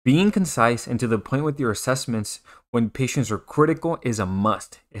Being concise and to the point with your assessments when patients are critical is a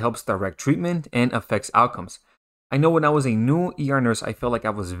must. It helps direct treatment and affects outcomes. I know when I was a new ER nurse, I felt like I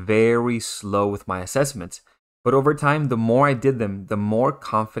was very slow with my assessments, but over time, the more I did them, the more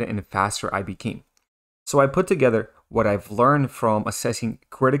confident and faster I became. So I put together what I've learned from assessing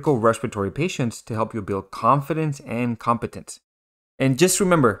critical respiratory patients to help you build confidence and competence. And just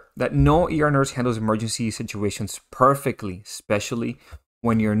remember that no ER nurse handles emergency situations perfectly, especially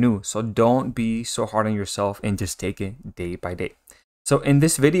when you're new. So don't be so hard on yourself and just take it day by day. So in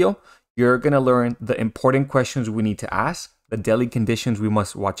this video, you're going to learn the important questions we need to ask, the daily conditions we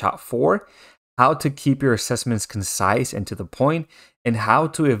must watch out for, how to keep your assessments concise and to the point, and how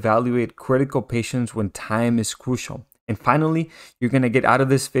to evaluate critical patients when time is crucial. And finally, you're going to get out of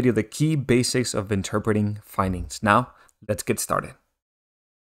this video the key basics of interpreting findings. Now, let's get started.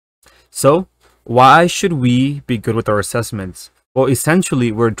 So, why should we be good with our assessments? Well,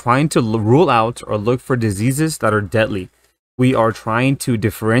 essentially, we're trying to rule out or look for diseases that are deadly. We are trying to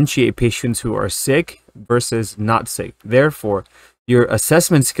differentiate patients who are sick versus not sick. Therefore, your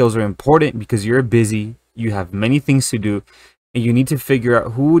assessment skills are important because you're busy, you have many things to do, and you need to figure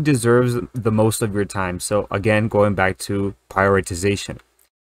out who deserves the most of your time. So again, going back to prioritization.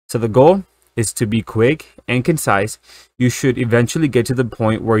 So the goal is to be quick and concise. You should eventually get to the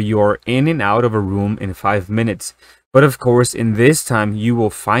point where you're in and out of a room in 5 minutes. But of course, in this time, you will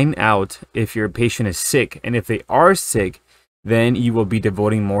find out if your patient is sick. And if they are sick, then you will be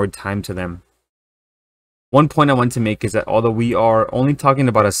devoting more time to them. One point I want to make is that although we are only talking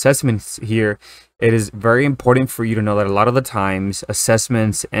about assessments here, it is very important for you to know that a lot of the times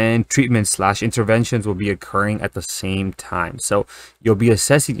assessments and treatments / interventions will be occurring at the same time. So you'll be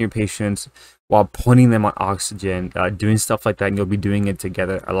assessing your patients while putting them on oxygen, doing stuff like that, and you'll be doing it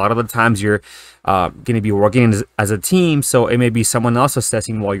together. A lot of the times you're going to be working as a team, so it may be someone else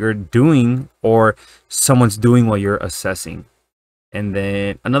assessing while you're doing, or someone's doing while you're assessing. And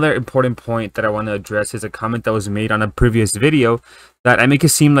then another important point that I want to address is a comment that was made on a previous video that I make it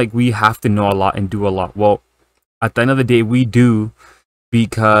seem like we have to know a lot and do a lot. Well, at the end of the day, we do,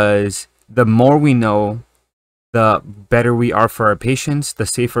 because the more we know, the better we are for our patients, the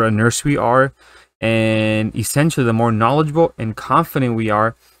safer a nurse we are, and essentially the more knowledgeable and confident we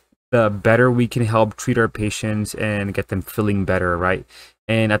are, the better we can help treat our patients and get them feeling better, right?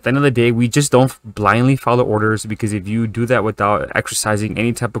 And at the end of the day, we just don't blindly follow orders, because if you do that without exercising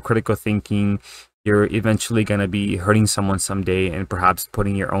any type of critical thinking, you're eventually going to be hurting someone someday and perhaps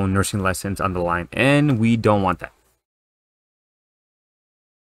putting your own nursing lessons on the line. And we don't want that.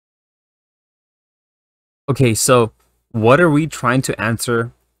 Okay, so what are we trying to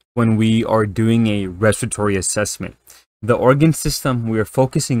answer when we are doing a respiratory assessment? The organ system we are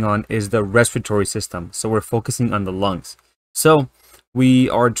focusing on is the respiratory system. So we're focusing on the lungs. So we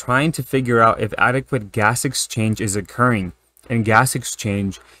are trying to figure out if adequate gas exchange is occurring, and gas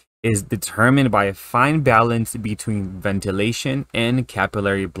exchange is determined by a fine balance between ventilation and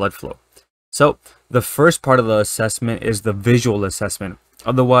capillary blood flow. So the first part of the assessment is the visual assessment,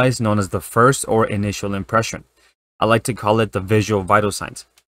 otherwise known as the first or initial impression. I like to call it the visual vital signs.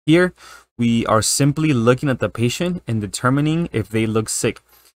 Here, we are simply looking at the patient and determining if they look sick.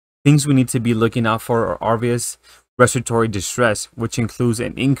 Things we need to be looking out for are obvious: respiratory distress, which includes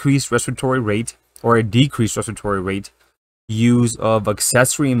an increased respiratory rate or a decreased respiratory rate, use of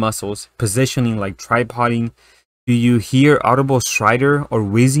accessory muscles, positioning like tripoding. Do you hear audible stridor or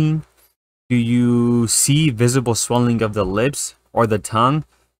wheezing? Do you see visible swelling of the lips or the tongue?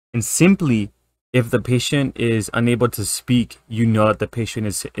 And simply, if the patient is unable to speak, you know that the patient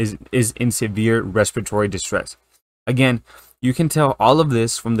is in severe respiratory distress. Again, you can tell all of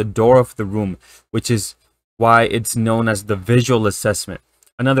this from the door of the room, which is why it's known as the visual assessment.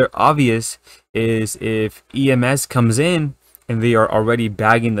 Another obvious is if EMS comes in and they are already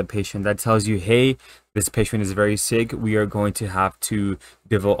bagging the patient. That tells you, hey, this patient is very sick. We are going to have to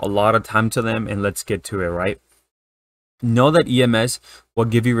devote a lot of time to them, and let's get to it, right? Know that EMS will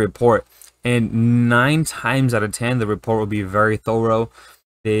give you a report, and 9 times out of 10, the report will be very thorough.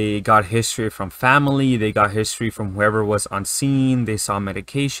 They got history from family, they got history from whoever was on scene, they saw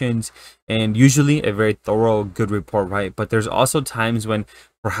medications, and usually a very thorough, good report, right? But there's also times when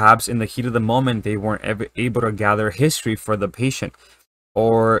perhaps in the heat of the moment, they weren't ever able to gather history for the patient,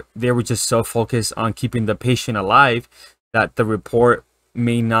 or they were just so focused on keeping the patient alive that the report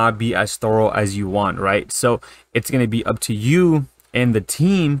may not be as thorough as you want, right? So it's going to be up to you and the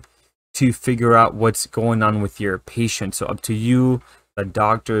team to figure out what's going on with your patient. So up to you, the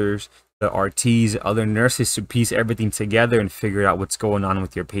doctors, the RTs, other nurses, to piece everything together and figure out what's going on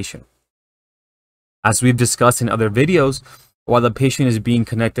with your patient. As we've discussed in other videos, while the patient is being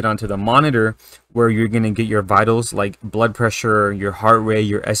connected onto the monitor where you're going to get your vitals like blood pressure, your heart rate,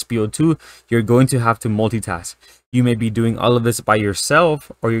 your SpO2, you're going to have to multitask. You may be doing all of this by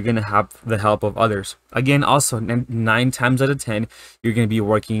yourself, or you're going to have the help of others. Again, also 9 times out of 10, you're going to be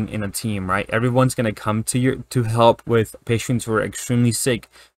working in a team, right? Everyone's going to come to help with patients who are extremely sick.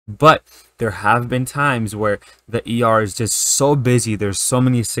 But there have been times where the ER is just so busy, there's so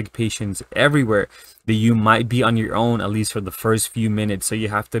many sick patients everywhere, that you might be on your own, at least for the first few minutes. So you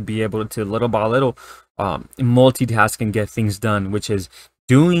have to be able to little by little multitask and get things done, which is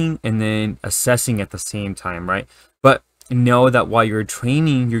doing and then assessing at the same time, right? But know that while you're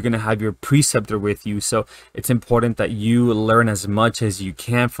training, you're going to have your preceptor with you. So it's important that you learn as much as you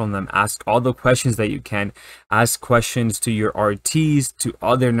can from them. Ask all the questions that you can. Ask questions to your RTs, to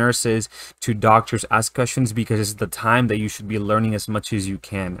other nurses, to doctors. Ask questions because it's the time that you should be learning as much as you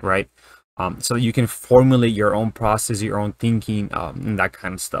can, right? So you can formulate your own process, your own thinking, and that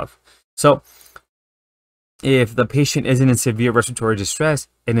kind of stuff. So if the patient isn't in severe respiratory distress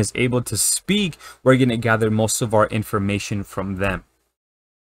and is able to speak, we're going to gather most of our information from them.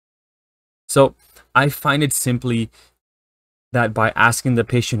 So I find it simply that by asking the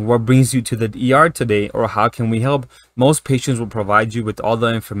patient, what brings you to the ER today, or how can we help, most patients will provide you with all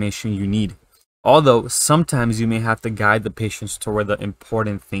the information you need. Although sometimes you may have to guide the patients toward the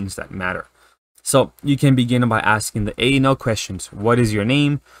important things that matter. So you can begin by asking the A&L questions. What is your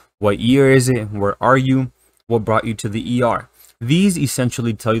name? What year is it? Where are you? What brought you to the ER? These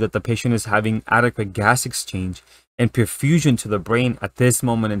essentially tell you that the patient is having adequate gas exchange and perfusion to the brain at this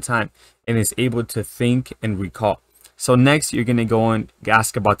moment in time and is able to think and recall. So next, you're going to go and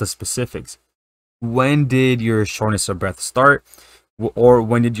ask about the specifics. When did your shortness of breath start? Or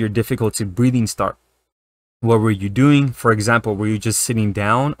when did your difficulty breathing start? What were you doing? For example, were you just sitting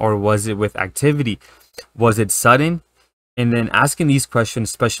down, or was it with activity? Was it sudden? And then asking these questions,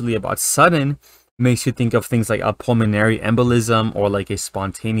 especially about sudden, makes you think of things like a pulmonary embolism or like a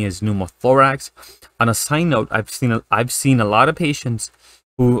spontaneous pneumothorax. On a side note, I've seen a lot of patients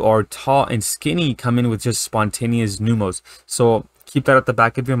who are tall and skinny come in with just spontaneous pneumos. So keep that at the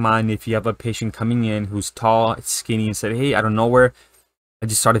back of your mind. If you have a patient coming in who's tall, skinny, and said, hey, I don't know where, I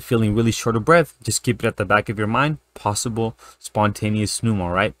just started feeling really short of breath, just keep it at the back of your mind. Possible spontaneous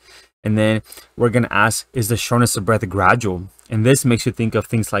pneumo, right? And then we're going to ask, is the shortness of breath gradual? And this makes you think of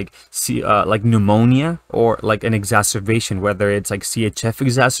things like pneumonia, or like an exacerbation, whether it's like CHF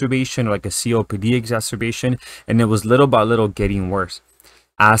exacerbation or like a COPD exacerbation, and it was little by little getting worse.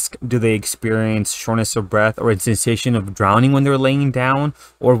 Ask, do they experience shortness of breath or a sensation of drowning when they're laying down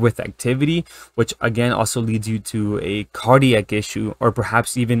or with activity, which again also leads you to a cardiac issue, or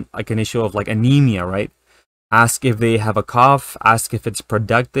perhaps even like an issue of like anemia, right? Ask if they have a cough. Ask if it's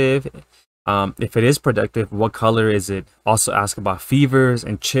productive. If it is productive, what color is it? Also ask about fevers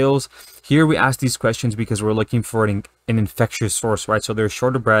and chills. Here we ask these questions because we're looking for an infectious source, right? So they're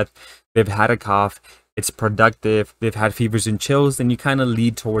short of breath, they've had a cough, it's productive, they've had fevers and chills, then you kind of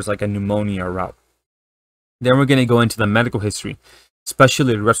lead towards like a pneumonia route. Then we're going to go into the medical history,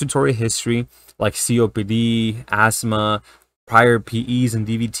 especially respiratory history like COPD, asthma, prior PEs and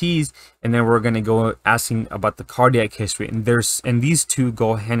DVTs, and then we're going to go asking about the cardiac history. And these two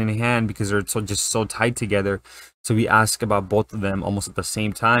go hand in hand because they're just so tied together. So we ask about both of them almost at the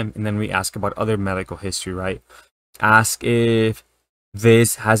same time, and then we ask about other medical history, right? Ask if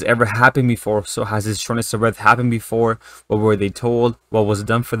this has ever happened before. So has this shortness of breath happened before? What were they told? What was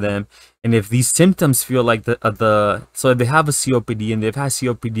done for them? And if these symptoms feel like so if they have a COPD and they've had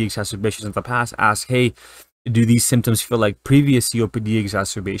COPD exacerbations in the past, ask, hey, do these symptoms feel like previous COPD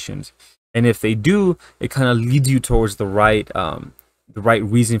exacerbations? And if they do, it kind of leads you towards the right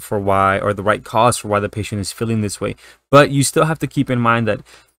reason for why, or the right cause for why the patient is feeling this way. But you still have to keep in mind that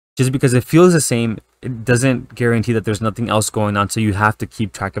just because it feels the same, it doesn't guarantee that there's nothing else going on. So you have to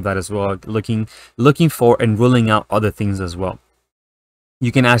keep track of that as well, looking for and ruling out other things as well.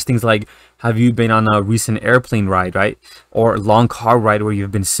 You can ask things like, have you been on a recent airplane ride, right? Or long car ride where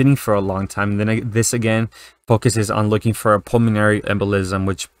you've been sitting for a long time. And then this again focuses on looking for a pulmonary embolism,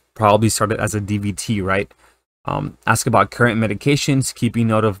 which probably started as a DVT, right? Ask about current medications, keeping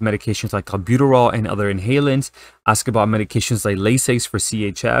note of medications like albuterol and other inhalants. Ask about medications like Lasix for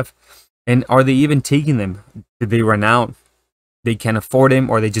CHF. And are they even taking them? Did they run out? They can't afford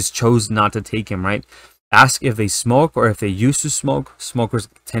them, or they just chose not to take them, right? Ask if they smoke or if they used to smoke. Smokers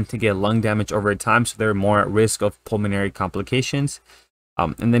tend to get lung damage over time, so they're more at risk of pulmonary complications.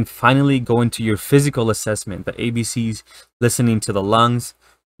 And then finally, go into your physical assessment, the ABCs, listening to the lungs,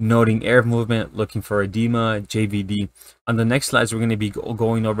 noting air movement, looking for edema, JVD. On the next slides, we're going to be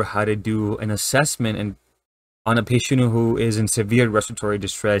going over how to do an assessment and on a patient who is in severe respiratory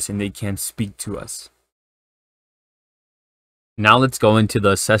distress and they can't speak to us. Now let's go into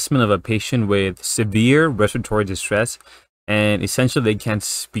the assessment of a patient with severe respiratory distress and essentially they can't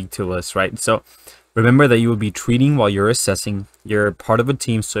speak to us, right? So remember that you will be treating while you're assessing. You're part of a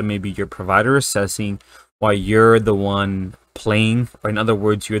team, so maybe your provider assessing while you're the one playing, or in other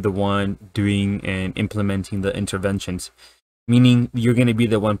words, you're the one doing and implementing the interventions. Meaning you're going to be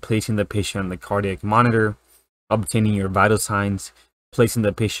the one placing the patient on the cardiac monitor, obtaining your vital signs, placing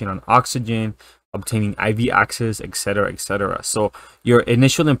the patient on oxygen, obtaining IV access, etc., etc. So your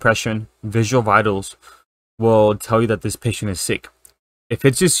initial impression, visual vitals, will tell you that this patient is sick. If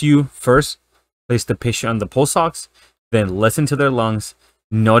it's just you, first, place the patient on the pulse ox, then listen to their lungs,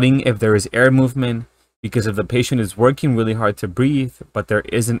 noting if there is air movement, because if the patient is working really hard to breathe, but there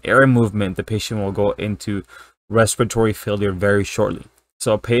isn't air movement, the patient will go into respiratory failure very shortly.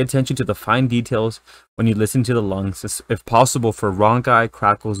 So pay attention to the fine details when you listen to the lungs, if possible for rhonchi,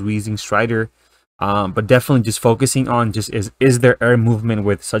 crackles, wheezing, stridor, but definitely just focusing on just is there air movement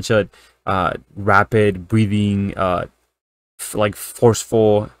with such a rapid breathing, like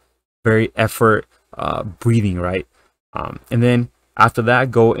forceful, very effort breathing, right? And then after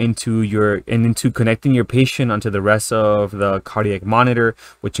that, go into connecting your patient onto the rest of the cardiac monitor,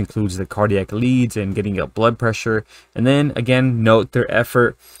 which includes the cardiac leads and getting a blood pressure. And then again, note their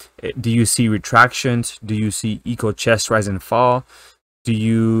effort. Do you see retractions? Do you see echo chest rise and fall?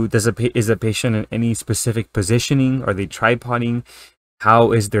 Is the patient in any specific positioning? Are they tripoding?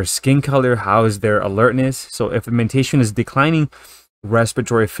 How is their skin color? How is their alertness? So if the mentation is declining,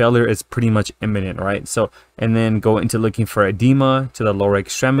 respiratory failure is pretty much imminent, right? So, and then go into looking for edema to the lower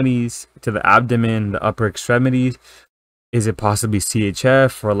extremities, to the abdomen, the upper extremities. Is it possibly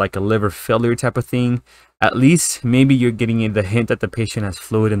CHF or like a liver failure type of thing? At least maybe you're getting the hint that the patient has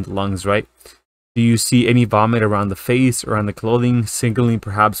fluid in the lungs, right? Do you see any vomit around the face or on the clothing, signaling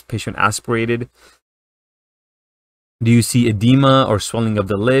perhaps patient aspirated? Do you see edema or swelling of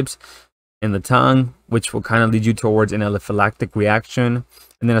the lips and the tongue, which will kind of lead you towards an anaphylactic reaction?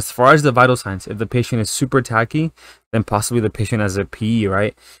 And then as far as the vital signs, if the patient is super tachy, then possibly the patient has a PE,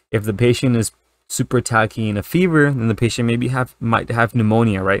 right? If the patient is super tachy and a fever, then the patient might have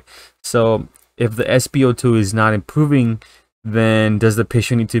pneumonia, right? So if the SpO2 is not improving, then does the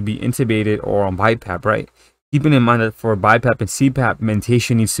patient need to be intubated or on BiPAP, right? Keeping in mind that for BiPAP and CPAP,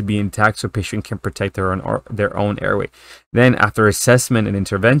 mentation needs to be intact so patient can protect their own airway. Then after assessment and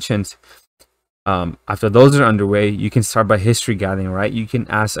interventions, after those are underway, you can start by history gathering, right? You can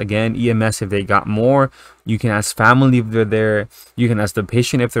ask again EMS if they got more. You can ask family if they're there. You can ask the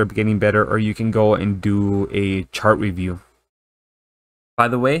patient if they're getting better, or you can go and do a chart review. By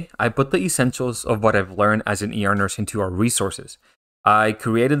the way, I put the essentials of what I've learned as an ER nurse into our resources. I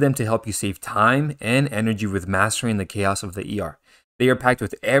created them to help you save time and energy with mastering the chaos of the ER. They are packed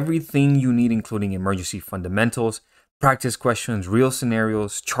with everything you need, including emergency fundamentals, practice questions, real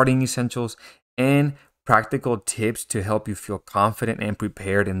scenarios, charting essentials, and practical tips to help you feel confident and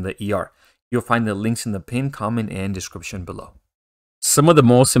prepared in the ER. You'll find the links in the pinned comment and description below. Some of the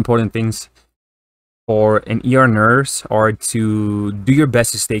most important things for an ER nurse are to do your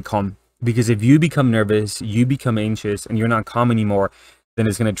best to stay calm. Because if you become nervous, you become anxious, and you're not calm anymore, then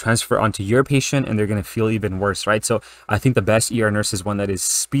it's going to transfer onto your patient and they're going to feel even worse, right? So I think the best ER nurse is one that is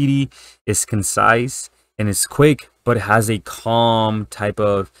speedy, is concise, and is quick, but has a calm type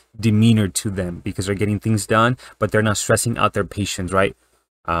of demeanor to them because they're getting things done, but they're not stressing out their patients, right?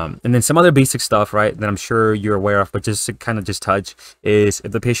 And then some other basic stuff, right, that I'm sure you're aware of, but just to kind of just touch is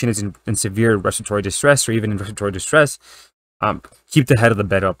if the patient is in severe respiratory distress or even in respiratory distress, keep the head of the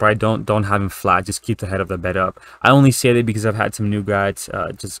bed up, right? Don't have him flat. Just keep the head of the bed up. I only say that because I've had some new grads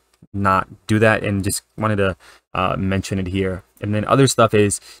just not do that, and just wanted to mention it here. And then other stuff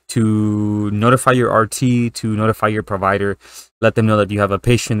is to notify your RT, to notify your provider, let them know that you have a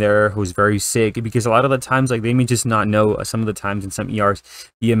patient there who's very sick, because a lot of the times, like, they may just not know. Some of the times in some ERs,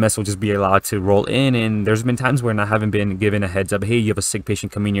 EMS will just be allowed to roll in, and there's been times where I haven't been given a heads up, hey, you have a sick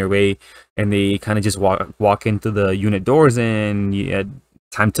patient coming your way, and they kind of just walk into the unit doors, and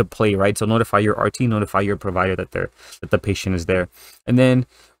time to play, right? So notify your RT, notify your provider that the patient is there. And then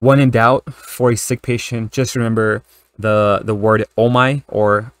when in doubt for a sick patient, just remember the word OMI,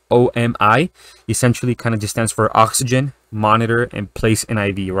 or OMI, essentially kind of just stands for oxygen, monitor, and place an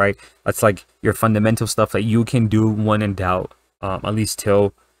IV, right? That's like your fundamental stuff that you can do when in doubt, at least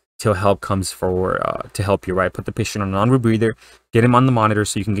till help comes for to help you, right? Put the patient on a non-rebreather, get him on the monitor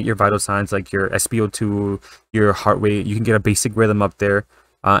so you can get your vital signs like your SpO2, your heart rate. You can get a basic rhythm up there,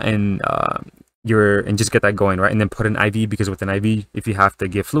 and and just get that going, right? And then put an IV, because with an IV, if you have to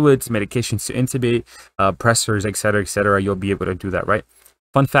give fluids, medications to intubate, pressors, etc., you'll be able to do that, right?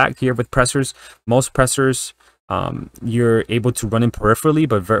 Fun fact here with pressors, most pressors, you're able to run in peripherally,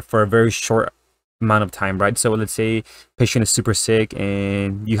 but for a very short amount of time, right? So let's say patient is super sick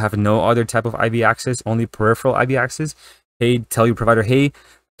and you have no other type of IV access, only peripheral IV access. Hey, tell your provider, hey,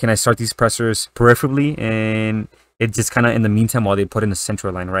 can I start these pressors peripherally? And it just kind of in the meantime while they put in a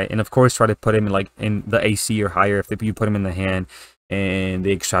central line, right? And of course, try to put him like in the AC or higher. If you put him in the hand and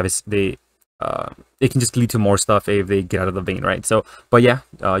they extravase, it can just lead to more stuff if they get out of the vein, right? So, but yeah,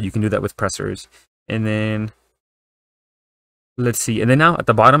 you can do that with pressors. And then let's see. And then now at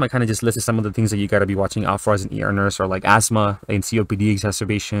the bottom, I kind of just listed some of the things that you got to be watching out for as an ER nurse, or like asthma and COPD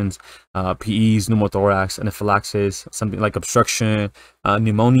exacerbations, PEs, pneumothorax, anaphylaxis, something like obstruction,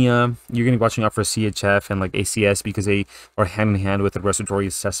 pneumonia. You're going to be watching out for CHF and like ACS, because they are hand in hand with the respiratory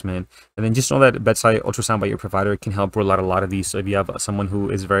assessment. And then just know that bedside ultrasound by your provider can help rule out a lot of these. So if you have someone who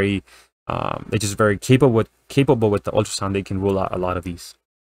is very, they're just very capable with the ultrasound, they can rule out a lot of these.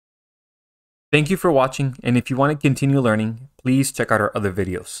 Thank you for watching, and if you want to continue learning, please check out our other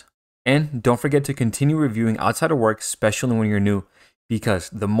videos. And don't forget to continue reviewing outside of work, especially when you're new, because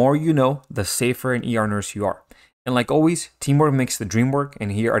the more you know, the safer an ER nurse you are. And like always, teamwork makes the dream work,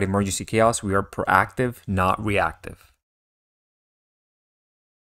 and here at Emergency Chaos, we are proactive, not reactive.